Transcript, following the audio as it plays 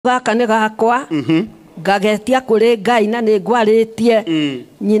gaka nĩ gakwa ngagetia kũrĩ Ngai na nĩ ngwarĩtie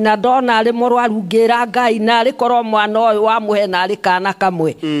nyina ndona arĩ mũrwaru ngĩra Ngai na arĩ korwo mwana ũyũ wa mũhe na arĩ kana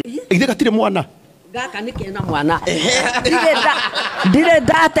kamwe ithe gatirĩ mwana gaka nĩ kena mwana ndirĩ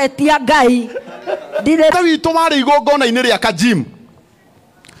ndatetia Ngai ndirĩ witũ warĩ igongona-inĩ rĩa Kajim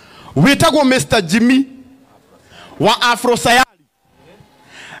wĩtagwo Mr. Jimmy wa Afro Sayari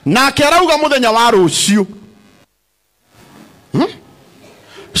nake arauga mũthenya wa rũciũ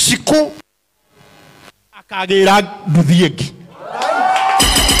Shiku akagira nduthi ĩngĩ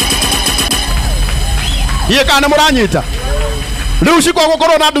iye kana mũranyita rĩu Shiku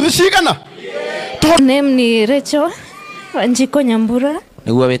agũkorwo na nduthi cigana name ni Rachel Wanjiko Nyambura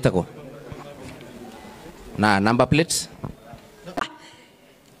nĩguo wĩtagwo na number plates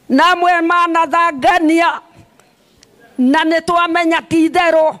namwe manathangania na nĩtwamenya ti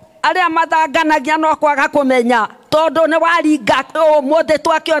itherũ arĩa mathanganagia no kwaga kũmenya tondũ nĩ waringa ũmũthĩ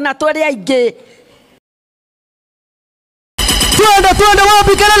twakĩona tũrĩ aingĩ twende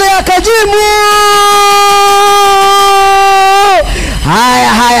wapi kelele ya Kajimu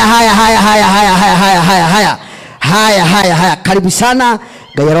haya karibu sana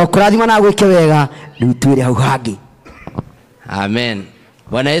Ngai arokũrathima na gwĩke wega rĩu twĩre hau hangĩ amen.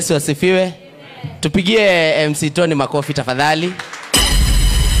 Bwana Yesu asifiwe. Tupigie MC Tony makofi tafadhali.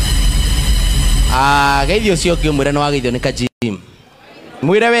 Geithio cio ngĩmwĩra nĩ wageithio nĩ Kajim.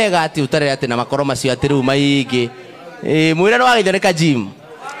 Mwĩre wega ati utarĩ ati na makoro macio ati rĩu maingĩ. Mwĩre nĩ wageithio nĩ Kajim.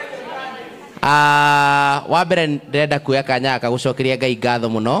 Wa mbere ndĩrenda kuoya kanya gaka gũcokeria Ngai ngatho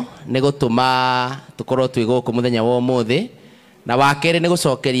mũno nĩ gũtũma tũkorwo twĩ gũkũ mũthenya wa ũmũthĩ. Na wa kerĩ nĩ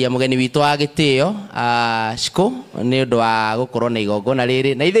gũcokeria mũgeni witũ wa gĩtĩo Shiku nĩ ũndũ wa gũkorwo na igongona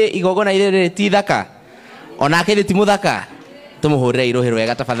rĩrĩ. Na ithe igongona rĩrĩ ti thaka. Onake ithe ti mũthaka. Tũmũhũrĩre irohĩ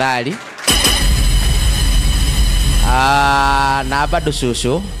wega tafadhali. Na bado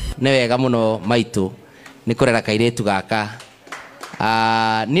cũcũ nĩ wega mũno maitũ nĩ kũrera kairĩtu gaka.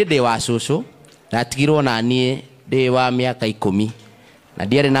 Niĩ ndĩ wa cũcũ na tigirwo na niĩ ndĩ wa mĩaka 10 na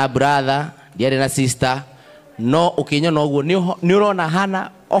ndiarĩ na brother ndiarĩ na sister no ũkĩnyona ũguo nĩ ũrona hana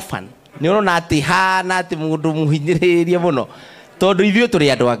orphan nĩ ũrona atĩ hana atĩ mũndũ mũhinyĩrĩrie mũno tondũ ithuĩ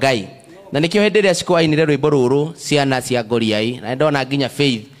tũrĩ andũ a Ngai na nĩkĩo hĩndĩ ĩrĩa Shiku ainire rwĩmbo rũrũ ciana cia ngoriai na ndona nginya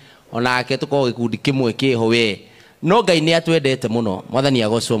Faith onake tũkorwo gĩkundi kĩmwe kĩho we no Ngai nĩ atwendete mũno mwathani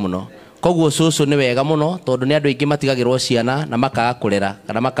agocwo mũno koguo cũcũ nĩ wega mũno tondũ nĩ andũ aingĩ matigagĩrwo ciana na makaga kũrera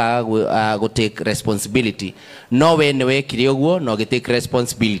kana makaga go take responsibility no we nĩ wekire ũguo no gĩ take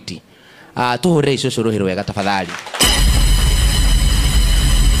responsibility tuhũrĩre cũcũ rũhĩ rwega tafadhali.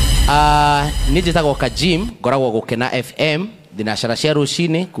 Nĩ njĩtagwo Kajim ngoragwo Gũkena FM thinacara cia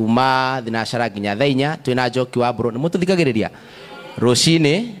rũcinĩ kuma thinacara nginya thaa 4 twĩna Njoki wa Mbũrũ nĩ mũtũthikagĩrĩria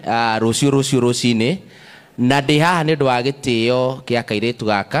rũcinĩ rũcinĩ na ndĩ haha nĩ ũndũ wa gĩtĩo kĩa kairĩtu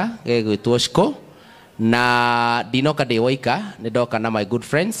gaka gĩgwĩtwo Shiku na ndinoka ndĩ woika nĩ ndoka na my good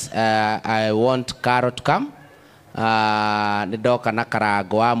friends. I want Carol to come. Nĩ ndoka na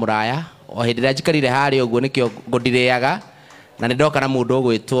Karangu wa Mũraya o hĩndĩ ĩrĩa njikarire harĩa ũguo nĩkĩo ngũndirĩaga na nĩ ndoka na mũndũ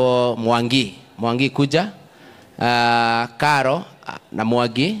ũgwĩtwo Mwangi kuja. Karo na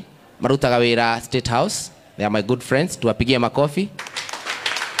Mwangi marutaga wĩra State House. They are my good friends. Tuwapigie makofi.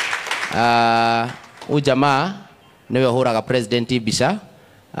 Huyu jamaa niwe huraga president Bisha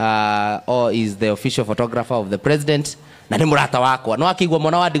or is the official photographer of the president na nĩ mũrata wakwa no akĩigua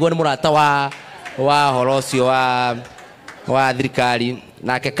mwana wa ndigwa nĩ mũrata wa horocio wa thirikari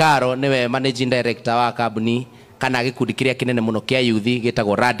nake Karo niwe managing director wa kambuni kana gĩkundi kĩrĩa kĩnene mũno kĩa youth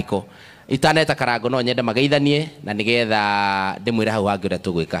gĩtagwo Radical. Itaneta Karangu no nyende mageithanie na nĩgetha ndĩmwĩre hau hangĩ ũrĩa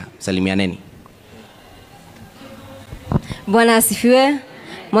tũgwĩka. Salimianeni. Bwana asifiwe.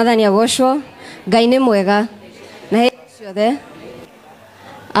 Mwathani agocwo. Ngai nĩ mwega na hĩndĩ ciothe.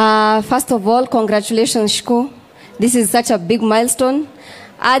 First of all, congratulations Shiku. This is such a big milestone.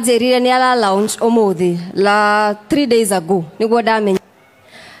 Ajerire nĩ ala launch ũmũthĩ la 3 days ago nĩguo ndamenya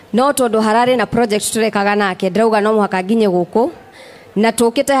no tondũ hararĩ na project tũrekaga nake ndĩrauga no mũhaka nginye gũkũ na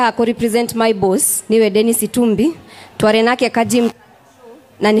tũkĩte haha kũ represent my boss niwe Dennis Itumbi twarĩ nake Kajim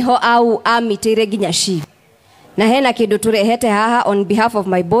na niho au amitĩire nginya shi na hena kĩndũ tũrehete haha on behalf of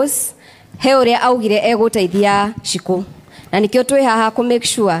my boss he ũrĩa augire egũteithia Shiku na nĩkĩo twĩ haha kũ make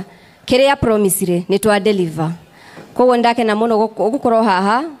sure kĩrĩa promisire nĩ twa deliver. Koguo ndakena mũno gũkorwo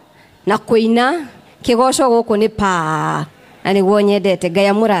haha na kũina kĩgoco gũkũ nĩ pa na nĩguo nyendete. Ngai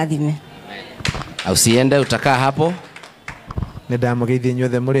amũrathime. Usiende utakaa hapo. Nĩ ndamũgeithia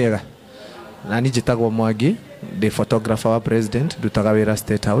inyuothe mũrĩega na niĩ njĩtagwo Mwangi ndĩ photographer wa president ndutaga wĩra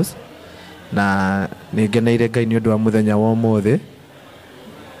State House na nĩ ngeneire Ngai nĩ ũndũ wa mũthenya wa ũmũthĩ.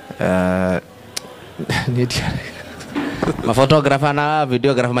 Photographer na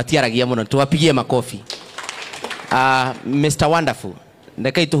videographer matiaragia muno tuwapigie makofi. Mr. Wonderful.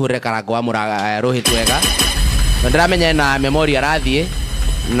 Ndeka ituhure Karangu wa mura rohit wega. Ndramenya na memory arathie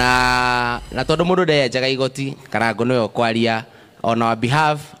na tondu mundu ndejaga igoti Karangu niwe kwaria on our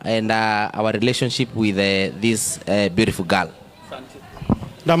behalf and our relationship with this beautiful girl.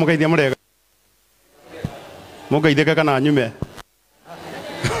 Ndamugeithia murega. Mugeithika kana nyume.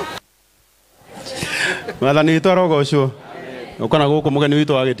 Mwathani witũ arogocwo. Ukona guku mugeni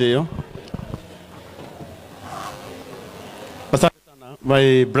witũ wa gĩtĩo. Asante sana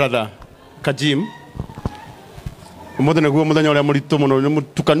my brother Kajim. Umuthĩ nĩguo mũthenya ũrĩa mũritũ mũno,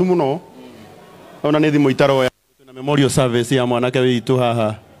 mũtukanu mũno. Ona nĩ thimũ itaroya na memorial service ya mwanake witũ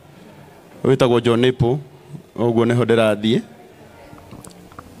haha. Wĩtagwo John Nepo. Ũguo nĩho ndĩrathiĩ.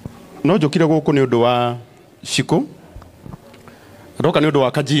 No njũkire gũkũ nĩ ũndũ wa Shiku. Ndoka nĩ ũndũ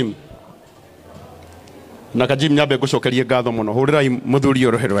wa Kajim. Na Kajim nyambe ngucokerie ngatho muno. Hurirai muthuri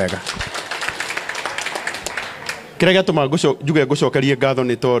uruhero wega. Kĩrĩa gĩatũma njuge ngucokerie ngatho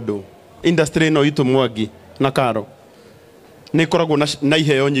nĩ tondũ industry ĩno itũ Mwangi na Karo nĩ ikoragwo na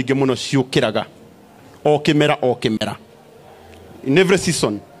iheo nyingĩ muno ciũkĩraga o kĩmera. In every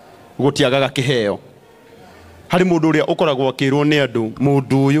season gũtiagaga kĩheo. Harĩ mũndũ ũrĩa ũkoragwo akĩrwo nĩ andũ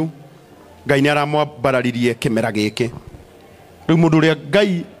mũndũ ũyũ Ngai nĩ aramwambararirie kĩmera gĩkĩ. Rĩu mũndũ ũrĩa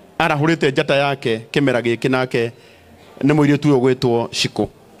Ngai arahurite njata yake kĩmera gĩkĩ nake nĩ mũirĩtu ũgwĩtwo Shiku.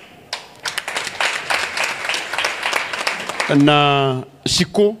 Na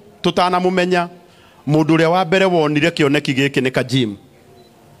Shiku tutanamũmenya mũndũ ũrĩa wa mbere wonire kĩoneki gĩkĩ nĩ Kajim.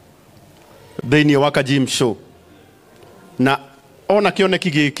 Thĩinĩ wa Kajim show. Na ona kĩoneki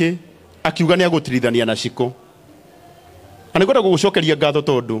gĩkĩ akiuga nĩ agũtirithania na Shiku. Ani kwenda gũgũcokeria ngatho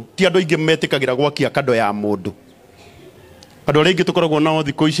tondũ ti andũ aingĩ metĩkagĩra gwakia kando ya mũndũ. Andũ arĩa aingĩ tũkoragwo nao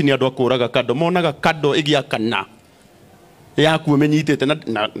thikũ ici nĩ andũ akũraga kando, monaga kando ĩgĩakana yaku ũmenyitĩte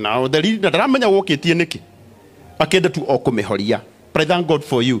na ũtheri na ndaramenya gũkĩtie nĩkĩ akĩenda tu o kũmĩhoria. But I thank God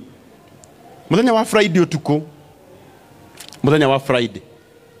for you. Mũthenya wa Friday ũtukũ, mũthenya wa Friday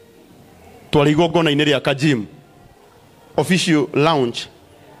twarĩ igongona-inĩ rĩa Kajim official launch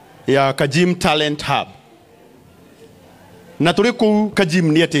ya Kajim Talent Hub. Na tũrĩ kũu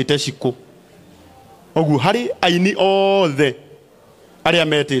Kajim nĩ etĩte Shiku. Ogu hari aini othe arĩa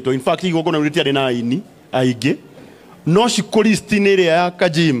metĩtwo. In fact igongona rĩtiarĩ na aini aingĩ. No Shiku list-inĩ ĩrĩa ya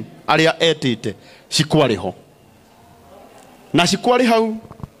Kajim arĩa etĩte Shiku arĩ ho. Na Shiku arĩ hau.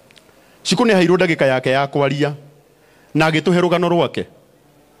 Shiku nĩ aheirwo ndagĩka yake ya kwaria na agĩtũhe rũgano rwake.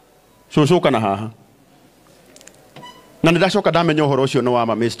 Cũcũ kana haha. Na nĩndacoka ndamenya ũhoro ũcio nĩ wa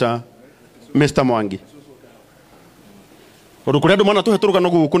ma Mr. Mwangi. Ũndũ kũrĩa andũ mana tũhe tũrũgano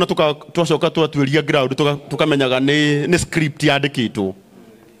gũkũ na twacoka twatuĩria ground tukamenyaga nĩ script yandĩkĩtwo.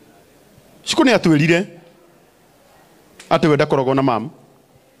 Shiku nĩ atwĩrire atĩ we ndakoragwo na mam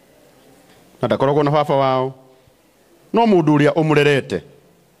na ndakoragwo na baba wao, no mũndũ ũrĩa ũmũrerete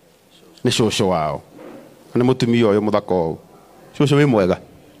nĩ cũcũ wao. Nĩ mũtumia ũyũ mũthaka ũũ. Cũcũ wĩ mwega?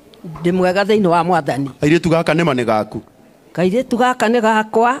 Ndĩ mwega thĩinĩ wa Mwathani. Kairĩtu gaka nĩ ma nĩ gaku? Kairĩtu gaka nĩ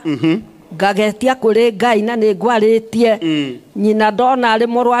gakwa. Ngagetia kũrĩ Ngai na nĩ ngwarĩtie. Nyina ndona arĩ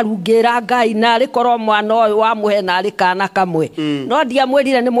mũrwaru ngĩra Ngai na arĩ korwo mwana ũyũ wa mũhe na arĩ kana kamwe. No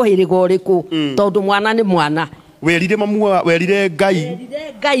ndiamwĩrire nĩ mũhĩrĩga ũrĩkũ tondũ mwana nĩ mwana. Werire mamua, werire Ngai?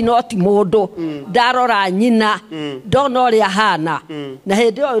 Werire Ngai no ti mũndũ. Ndarora nyina ndona ũrĩa hana na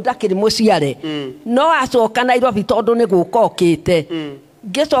hĩndĩ ũyũ ndakĩrĩ mũciare. No acoka Nairobi tondũ nĩ gũka okĩte.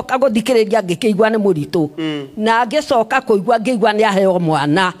 Ngĩcoka gũthikĩrĩria ngĩkĩigua nĩ mũritũ na ngĩcoka kũigua ngĩigua nĩ aheo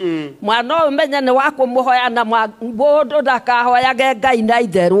mwana. Mwana ũyũ menya nĩ wa kũmũhoya na mũndũ ndakahoyage Ngai na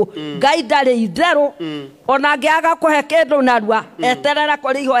itherũ. Ngai ndarĩ itherũ. Ona angĩaga kũhe kĩndũ narua eterera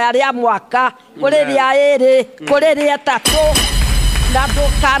kũrĩ ihoya rĩa mwaka, kũrĩ rĩa ĩrĩ, kũrĩ rĩa ĩtatũ na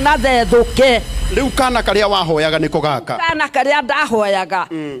ndũkanathethũke. Rĩu kana karĩa wahoyaga nĩko gaka? Kana karĩa ndahoyaga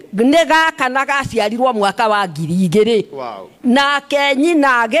nĩ gaka na gaciarirwo mwaka wa 2000. Wow. Nake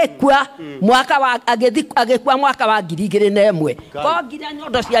nyina agĩkua mwaka wa agĩkua mwaka wa 2001. Kongire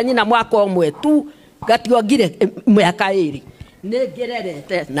nyondo cia nyina mwaka ũmwe tu, gationgire mĩaka 2. Nĩ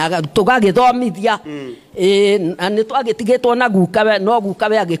ngererete na tũgagĩthomithia. Na nĩ twagĩtigĩtwo na gukawe, no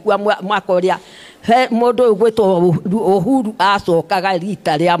gukawe agĩkua mwaka ũrĩa mũndũ ũyũ gwĩtwo Uhuru acokaga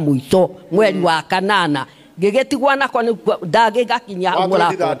rita rĩa mũico mweri wa kanana. Ngĩgĩtigwo nako ndagĩgakinya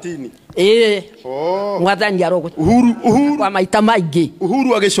mũrako. Mwathani arogo. Uhuru kwa maita maingĩ.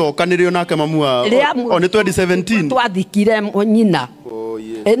 Uhuru agĩcokanĩrio nake mamu wao. O nĩ 2017 twathikire nyina.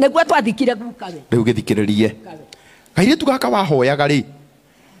 Nĩguo twathikire gukawe. Rĩu gĩthikĩrĩrie. Kairĩtu gaka wahoyaga rĩ?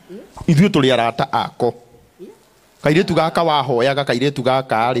 Ithuĩ tũrĩ arata ako. Kairĩtu gaka wahoyaga, kairĩtu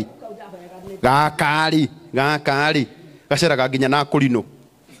gaka rĩ? Gaka rĩ? gaceraga nginya na kurino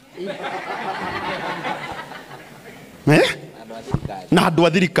na andu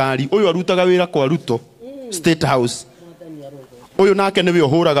a thirikari uyu arutaga wira kwa Ruto State House uyu nake niwe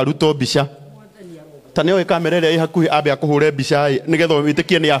uhuraga Ruto mbica ta nio kamera ĩrĩa ĩ hakuhĩ ambe akuhure mbica nigetha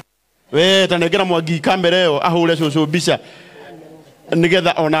wĩtĩkie ni we ta nengera Mwangi kamera ĩyo ahure cucu mbica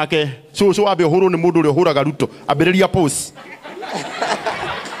nigetha onake cucu ambe uhurwo ni mundu ũrĩa uhuraga Ruto ambĩrĩria pose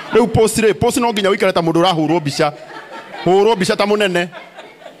rĩu pose no nginya wĩkare ta mundu ũrahurwo mbica hurwo mbica ta munene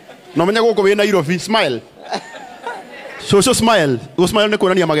no menya gũkũ wĩ Nairobi smile cucu smile smile nĩ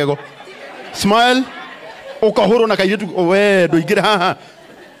kuonania magego smile ukahurwo na kairitu we ndũingĩre haha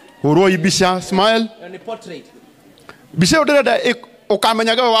hurwo mbica smile ni portrait mbica ĩyo ndĩrenda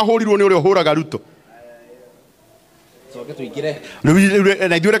ukamenyaga wahurirwo nĩ ũrĩa ũhũraga Ruto soke tuingĩre na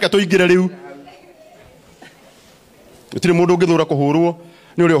ithuĩ reke tũingĩre rĩu gũtirĩ mũndũ ũngĩthũra kũhũrwo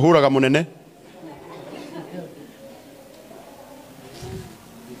nĩ ũrĩa ũhũraga mũnene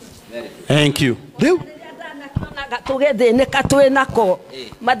thank you rĩu tũgĩthĩnĩka twĩ nako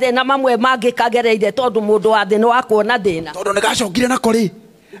mathĩna mamwe mangĩkagereire tondũ mũndũ wa thĩ nĩ wa kuona thĩna tondũ nĩ gacokire nako rĩ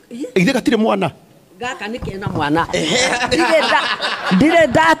ithe gatirĩ mwana gaka nĩ kena mwana ndirĩ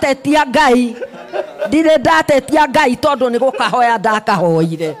ndatetia Ngai ndirĩ ndatetia Ngai tondũ nĩ gũkahoya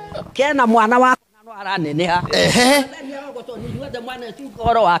ndakahoire kena mwana wako no araneneha inyuothe mwana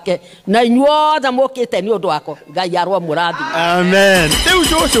ũhoro wake na inyuothe mũkĩte nĩ ũndũ wako Ngai arwo mũrathi amen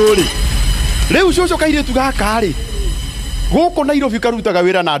rĩu cũcũ kairĩtu gaka rĩ gũkũ Nairobi karutaga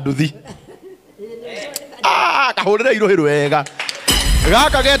wĩra na nduthi kahũrĩre irũhĩ wega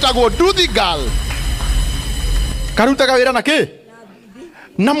gaka getagwo nduthi girl karutaga wĩra na kĩ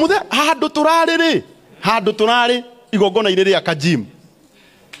na mũthe handũ tũrarĩ igongona-inĩ rĩa Kajim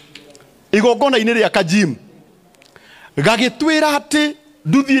igongona-inĩ rĩa Kajim gagĩtwĩra atĩ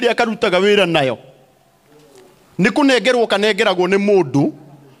nduthi ĩrĩa karutaga wĩra nayo nĩ kũnengerwo kanengeragwo nĩ mũndũ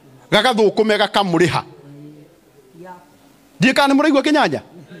gagathũkũme gakamũrĩha ndiĩ kana nĩ mũraigua kĩnyanya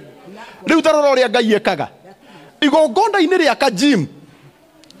rĩu tarora ũrĩa Ngai ekaga igongona-inĩ rĩa Kajim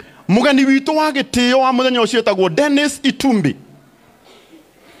mugeni witũ wa gĩtĩo wa mũthenya ũcio etagwo Dennis Itumbi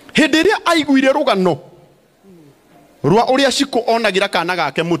hĩndĩ ĩrĩa aiguire rũgano rwa ũrĩa Shiku onagĩra kana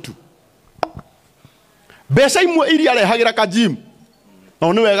gake mũtu mbeca imwe iria arehagĩra Kajim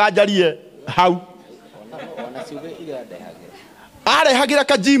no nĩ wega njarie hau arehagĩra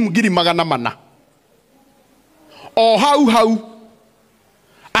Kajim 400,000 o hau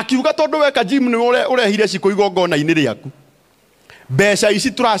akiuga tondũ we Kajim nĩ ũrehire Shiku igongona-inĩ rĩaku mbeca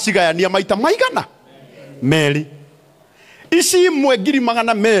ici turacigayania maita maigana merĩ ici imwe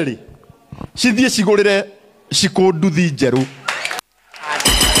 200,000 cithiĩ cigũrĩre Shiku nduthi njerũ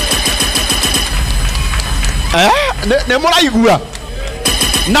nĩ mũraigua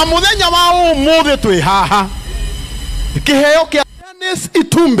na mũthenya wa ũmũthĩ twĩ haha kĩheo kĩa Dennis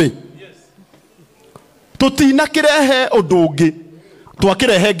Itumbi tũtinakĩrehe ũndũ ũngĩ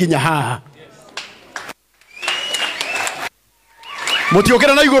twakĩrehe nginya haha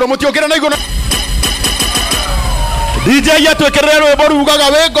mũtiũkĩre na igũrũ DJ atwekerere rwĩmbo rugaga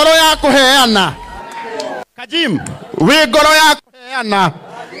wĩ ngoro ya kũheana Kajim wĩ ngoro ya kũheana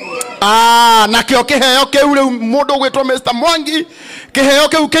nakĩo kĩheo kĩu rĩu mũndũ ũgwĩtwo Mr. Mwangi kĩheo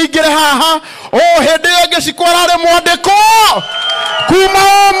kĩu kĩingĩre haha hĩndĩ ĩyo ĩngĩ Shiku ararĩ mwandĩko kuma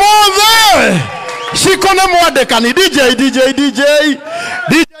ũmũthĩ Shiku nĩ mwandĩkani DJ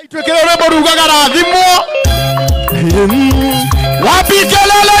twĩkĩre rwĩmbo rugaga rathimwo wapi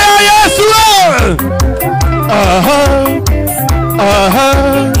kelele ya Yesu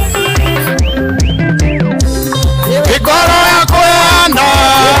Mikoro ya kuenda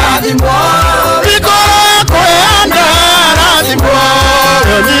razimbo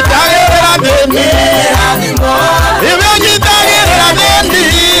Nyitagerera deni Iwe nyitagerera deni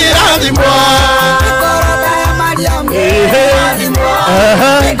razimbo Mikoro ya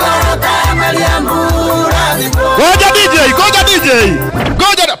Mariamu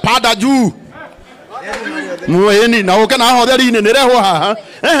Goja pada juu Mwini na oke na hotheri nĩ rehwo haha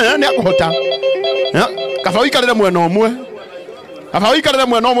nĩ akũhota kaba ũikarĩre mwena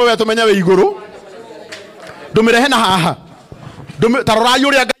ũmwe we tũmenye wĩ igũrũ ndũmĩrehe na haha tarorai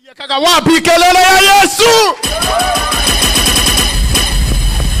ũrĩa Ngai ekaga wapi kelele ya Yesu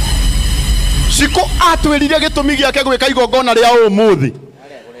Shiku atwĩrire gĩtũmi gĩake gwĩka igongona rĩa ũmũthĩ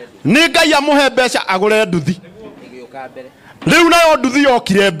nĩ Ngai amũhe mbeca agũre nduthi rĩu nayo nduthi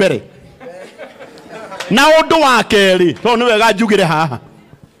yokire mbere na ũndũ wa kerĩ tondũ nĩ wega njugĩre haha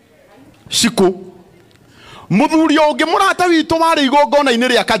Shiku mũthuri ũngĩ mũrata witũ warĩ igongona-inĩ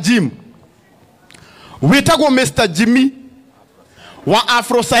rĩa Kajim wĩtagwo Mr. Jimmy wa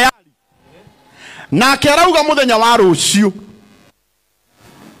Afro Sayari nake arauga muthenya wa rucio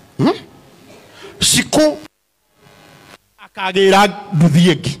Shiku akagira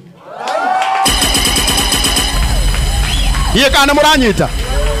nduthi ingi iye kana muranyita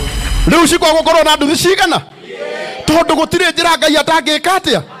riu Shiku agukorwo na nduthi cigana tondu gutire njira Ngai atangika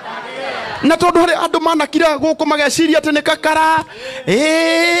atia na tondu hari andu manakira guku mageciria ati ni kakara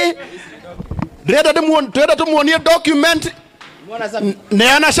ndrenda tumuonie document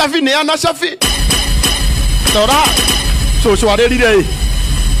neana cabi tora cucu aririre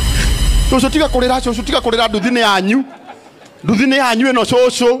cucu tiga kurira nduthi ni yanyu ino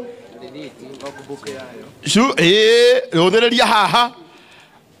cucu uthiriria haha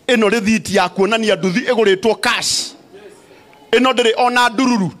ino rithiti ya kuonania nduthi iguritwo cash ino ndiri ona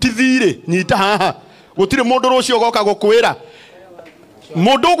ndururu tithiri nyita haha gutire mundu rucio goka gukwira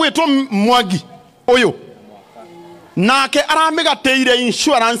mundu gwitwo Mwangi uyu nake aramigateire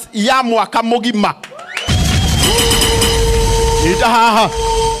insurance ya mwaka mugima nyita haha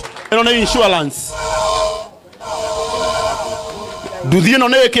ino ni insurance nduthi ino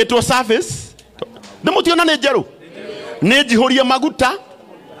ni ikitwo service ndimutiona ni njeru ni njihurie maguta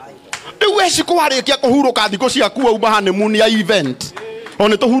riu Shiku warikia kuhuruka thiko ciaku au honeymoon ya event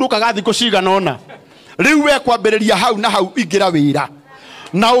one tuhurukaga thiko cigana ona riu we kwambiriria hau na hau ingira wira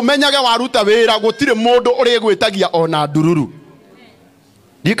na umenyage waruta wira gutire mundu uri gwitagia ona ndururu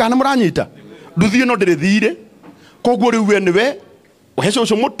ndikana muranyita nduthi ino ndirithire koguo riu we niwe uhe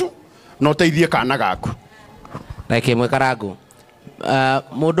cucu mutu na uteithie kana gaku Reke mwe Karangu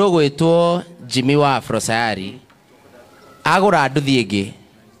mundu gwitwo Jimmy wa Afrosayari agura nduthi ingi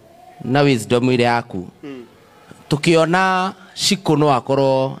na wisdom ile yaku tukiona Shiku no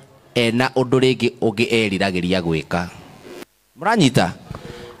akorwo ena undu ringi ungi eriragiria gwika muranyita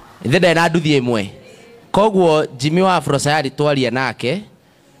ithe na nduthi imwe koguo Jimmy wa Afrosayari twaria nake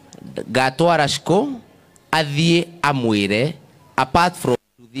gatwara Shiku athie amwire apart from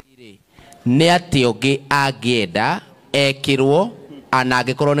nduthi ri ni ati ungi angienda ekirwo ana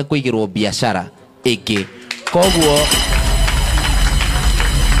angikorwo ni kuigirwo biashara ingi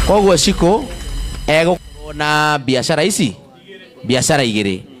koguo Shiku egukorwo na biashara ici biashara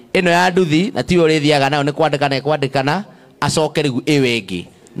igiri ino ya nduthi na tiyo rithiaga nayo ni kwandikana acoke riu iwe ingi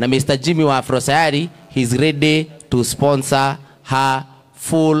na Mr. Jimmy wa Afrosayari he's ready to sponsor her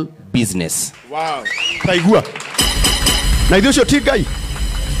full business. Wow, taigua na ithuĩ cio ti Ngai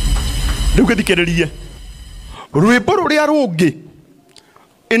riu githikiririe rwimbo ruria rungi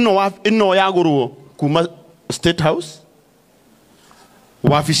ino yagurwo kuma State House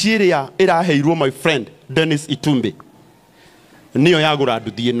wabici iria iraheirwo my friend Dennis Itumbi niyo yagura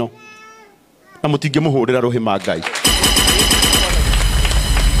nduthi ino na mutingi muhurira ruhima Ngai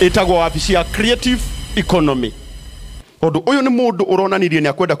itagwo wabici ya creative economy tondu uyu ni mundu uronanirie ni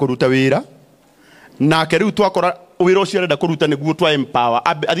akwenda kuruta wira nake riu twakora wira ucio arenda kuruta niguo twa empower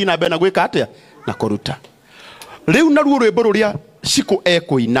athi na mbena gwika atia na kuruta riu naruo rwimbo ruria Shiku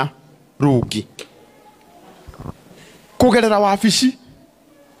ekuina rungi kugerera wabici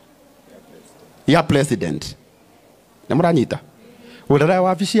ya president na muranyita kugerera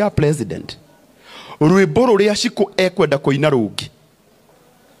wabici ya president rwimbo ruria Shiku ekwenda kuina rungi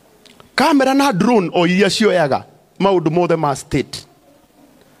kamera na drone o iria cioyaga maundu mothe ma state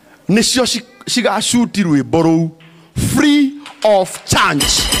nicio cigashoot rwimbo ruu free of charge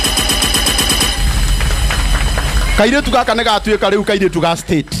kairetu gaka nĩ gatuĩka rĩu kairetu ga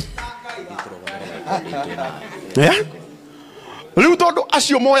state rĩu tondu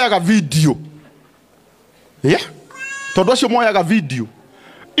acio moyaga video tondu acio moyaga video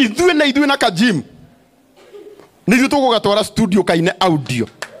ithuĩ na Kajim nĩithuĩ tũgũgatwara studio kaine audio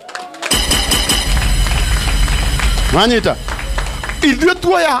manyita ithuĩ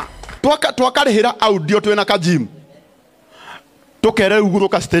tuoya twakarĩhĩra audio twĩna Kajim tukere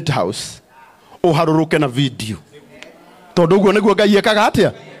uguruka State House uharuruke na video tondu uguo niguo Ngai ekaga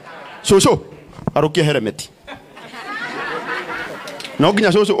atia cucu harukie helmet no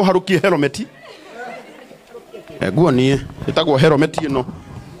nginya cucu uharukie helmet guo nie itagwo helmet ino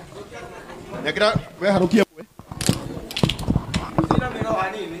nekira we harukie mwe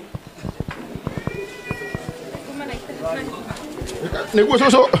niguo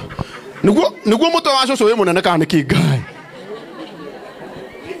cucu niguo mutwe wa cucu we munene kana kingai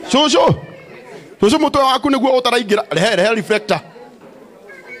cucu mutwe waku niguo utaraingira rehe reflector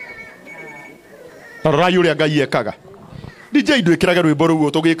rayu uria Ngai ekaga DJ ndwikirage rwimbo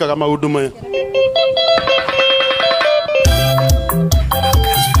ruo tugikaga maundu maya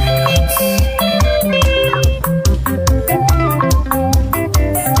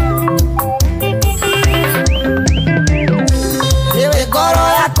iwe ngoro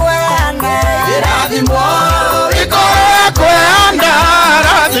yakwe ane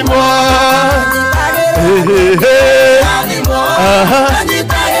irathimo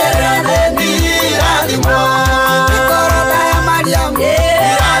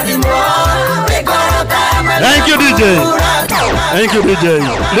Thank you DJ. Thank you DJ.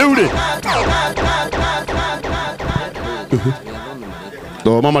 Leure.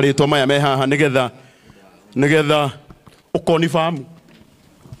 Do mama ritwa maya me haha nigetha ukoni famu.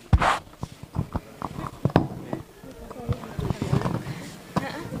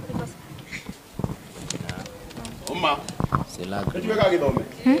 Oma. Selaga. Kajime ka githome.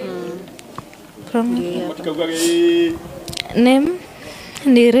 Name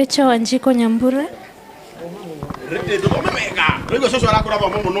ni Rachel Wanjiko Nyambura.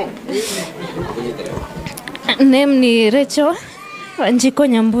 Name ni Rachel Wanjiko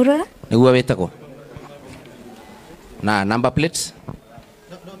Nyambura. Niguo wetagwo. Na number plates?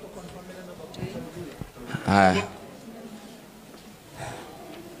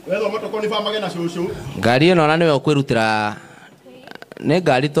 Ngari ĩno na nĩwe ũkwĩrutĩra nĩ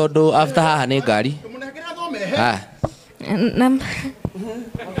ngari tondũ after haha nĩ ngari. Number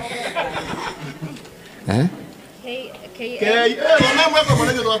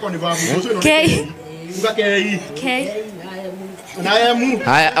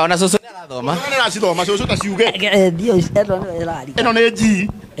Haya, ona soso arathoma. Arathoma soso taciuge. Ndio erari. Eno nĩ G.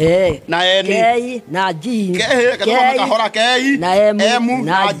 Na N. K na G. K kathoma kahora K na M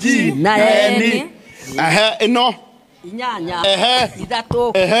na G na N. Eno. Inyanya.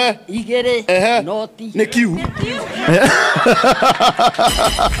 Ithatu. Igiri. Noti. Nĩ Q.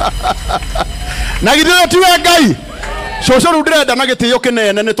 Na githĩ tiwe Ngai. Soso rĩu ndĩrenda na gĩtĩo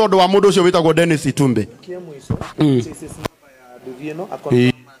kĩnene nĩ tondũ wa mũndũ ũcio wĩtagwo Dennis Itumbi.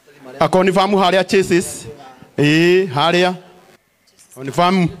 Akonifamu haria chases. Haria.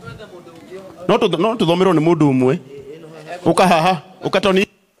 Akonifamu. No tuthomerwo nĩ mũndũ ũmwe. Uka haha, ukatoni.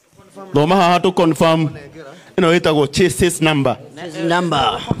 Thoma haha tu confirm. Ino ĩtagwo chases number.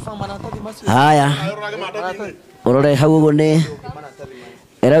 Haya. Urore hau ũguo nĩ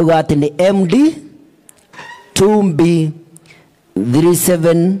erauga atĩ nĩ MD Itumbi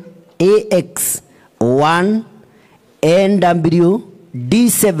 37AX1 NW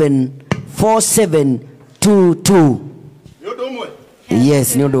D74722.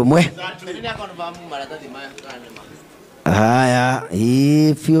 Yes, ni ũndũ ũmwe. Haya,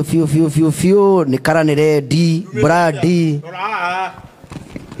 fiu ni karanire D Brady.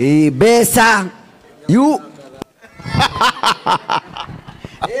 Besa you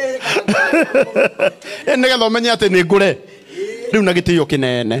Nĩgetha ũmenye atĩ nĩ ngũre rĩu na gĩtĩo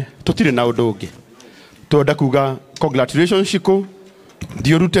kĩnene tũtirĩ na ũndũ ũngĩ twenda kuga congratulations Shiku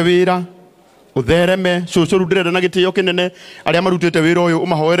thiĩ ũrute wĩra ũthereme cũcũ rĩu ndĩrenda na gĩtĩo kĩnene arĩa marutĩte wĩra ũyũ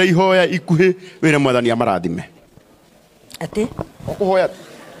ũmahoere ihoya ikuhĩ wĩre mwathani amarathime ati ũkũhoya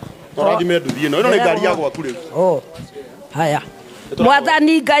tũrathime nduthi ĩno nĩ ngari ya gwaku rĩu haya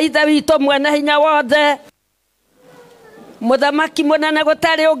mwathani Ngai ithe witũ mwene hinya wothe muthamaki munene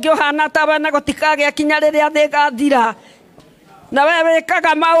gutari ungi uhana tawe na gutikage kinya riria thĩ gathira na we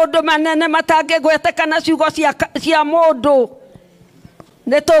wikaga maundu manene matangigwetekana ciugo cia mundu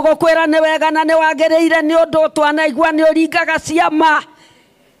ni tugukwira ni wega na ni wagiriire ni undu twanaigua ni uringaga ciama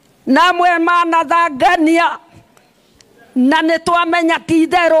namwe manathangania na ni twamenya ti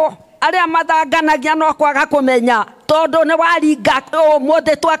theru aria mathanganagia no kwaga kumenya tondu ni waringa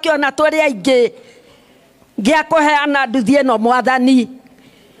umuthi twakiona turi aingi gia kuheana nduthi ĩno mwathani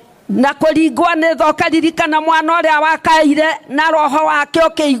na kuringwa nĩ thoka ririkana mwana ũrĩa wakaire na roho wake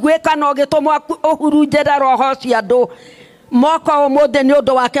ũkĩiguĩka na ũgĩtũmwo ũhurunjĩre roho cia andũ moko ũmũthĩ nĩ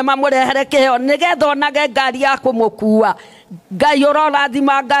ũndũ wake mamũrehere kĩheo nĩgetha onage ngari ya kũmũkua Ngai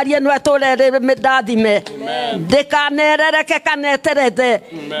ũrorathima ngari ĩno ĩtũre ndathime ndĩkanerereke kana eterethe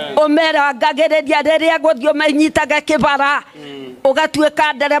ũmerangagĩrĩria rĩrĩa gũthiĩ ũmenyitage kĩbara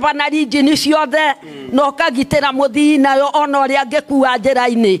ũgatuĩka ndereba na injini ciothe na ũkagitĩra mũthii nayo ona ũrĩa angĩkua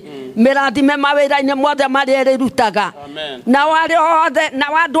njĩra-inĩ mĩrathime mawĩra-inĩ mothe marĩa ĩrĩrutaga na warĩ othe na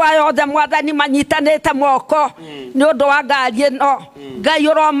andũ aya othe mwathani manyitanĩte moko nĩ ũndũ wa ngari ĩno Ngai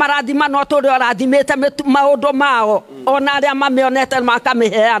ũromarathima no tũrĩ ũrathimĩte maũndũ mao ona arĩa mamĩonete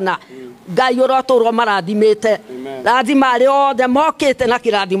makamĩheana Ngai ũrotũrwo marathimĩte rathima arĩa othe mokĩte na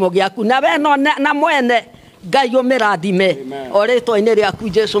kĩrathimo gĩaku na we no na mwene Ngai ũmĩrathime o rĩtwa-inĩ rĩaku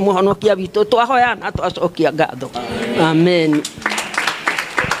Jesũ mũhonokia witũ twahoya na twacokia ngatho amen.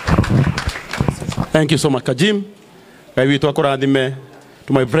 Thank you so much Kajim. Ngai witũ akũrathime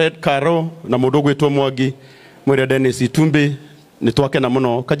to my friend Karo na mũndũ ũgwĩtwo Mwangi mwĩre Dennis Itumbi nĩ twakena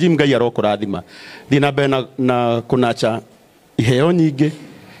mũno Kajim Ngai arokũrathima thiĩ na mbere na kũnacha iheo nyingĩ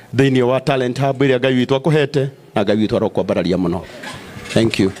thĩinĩ wa talent hub ĩrĩa Ngai witũ akũhete na Ngai witũ arokwambararia mũno.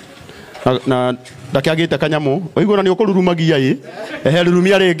 Thank you. Na ndakiagite kanyamu oigona ni ukururumagia i ehe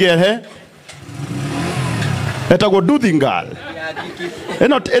rurumia ringi ehe etagwo Duthingal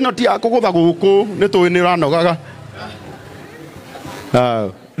eno ti akugutha guku ni tuwi ni ranogaga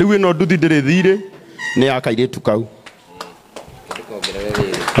riu ino nduthi ndiri thire ni akairitu kau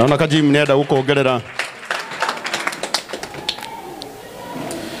naona Kajim nenda gukongerera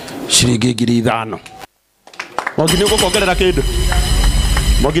ciringi 5,000 Mwangi ni gukongerera kindu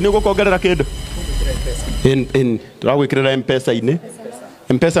Mwangi ni gukongerera kindu in turagwikirira M-Pesa ini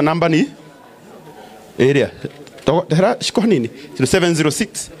M-Pesa number ni area hera shiko nini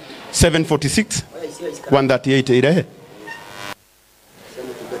 0706 746 138 irehe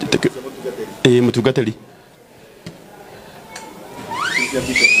mutungatiri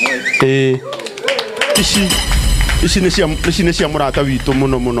ici nĩ cia mũrata witũ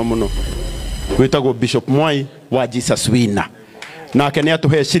mũno wĩtagwo Bishop Mwai wa Jesus Wina nake nĩ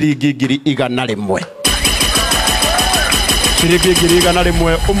atũhe ciringi 100 ciringi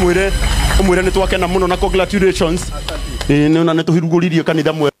 100 umwire nĩ twakena mũno na congratulations nĩ tũhirugũririe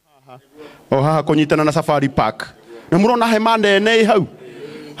kanitha mwe haha kũnyitana na Safari Park nĩ mũrona hema nene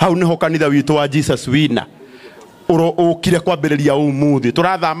hau nĩho kanitha witũ wa Jesus Wina ukire kwambĩrĩria ũmũthĩ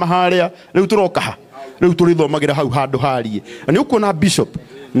tũrathama harĩa rĩu tũroka rĩu tũrĩthomagĩra hau handũ harie na nĩ ũkuona Bishop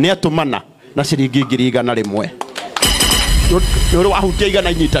nĩ atũmana na ciringi 100 nĩ ũrĩ wahutia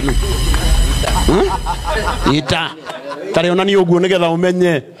 100 inyitanu ita tarĩ ona nĩ ũguo nĩgetha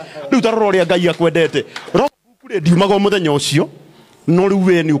ũmenye rĩu tarora ũrĩa Ngai akwendete robuku ndiumaga mũthenya ũcio no rĩu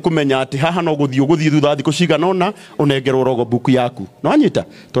we nĩ ũkũmenya atĩ haha no gũthiĩ thutha thikũ cigana ũna ũnengerwo rogo buku yaku no anyita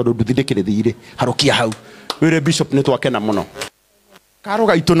tondũ nduthi ndĩkĩrĩ thirĩ harukia hau wĩre Bishop nĩ twakena mũno Karo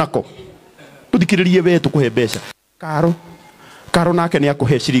gaitũ nako tũthikĩrĩrie we tũkũhe mbeca Karo nake nĩ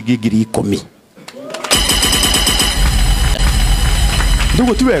akũhe ciringi 10,000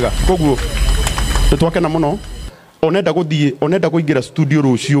 ndugu ti wega koguo nĩ twakena mũno onenda kũingĩra studio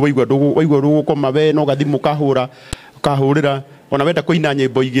rũciũ waigua ndũgũkoma we no gathimũ kahũrĩra ona wenda kũina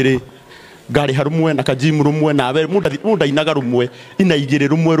nyĩmbo 2 ngari harumwe na Kajim rumwe nawe munda inaga rumwe ina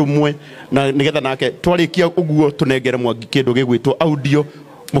 2 rumwe na nigetha nake twarikia uguo tunengere Mwangi kindu gigwitwo audio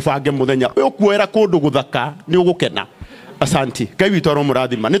mubange muthenya ukuoera kundu guthaka ni ugukena asanti Ngai witũ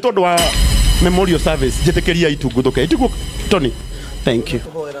aromũrathima ni tondu wa memorial service njitikiria itunguthuke itigu Tony thank you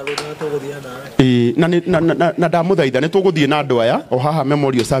na ndamuthaitha ni tuguthie na andu aya o haha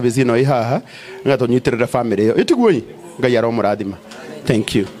memorial service ino i haha ngatunyitirira family iyo itigu Ngai aromũrathima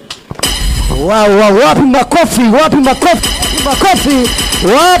thank you Wow, wapi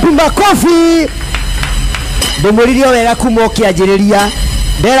makofi ndimuririo wega kuma ũkĩanjĩrĩria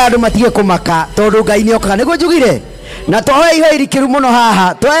ndera andũ matige kũmaka tondũ Ngai nĩ okaga nĩguo njugire na twahoe ihoe irikiru mũno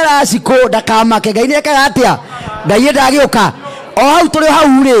haha twera Shiku ndakamake Ngai nĩ ekaga atĩa Ngai ndagĩũka o hau tũrĩ hau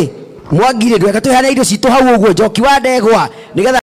rĩ Mwangi rĩ ndweka twĩhana indo citũ hau ũguo njoki wa ndegwa nĩgetha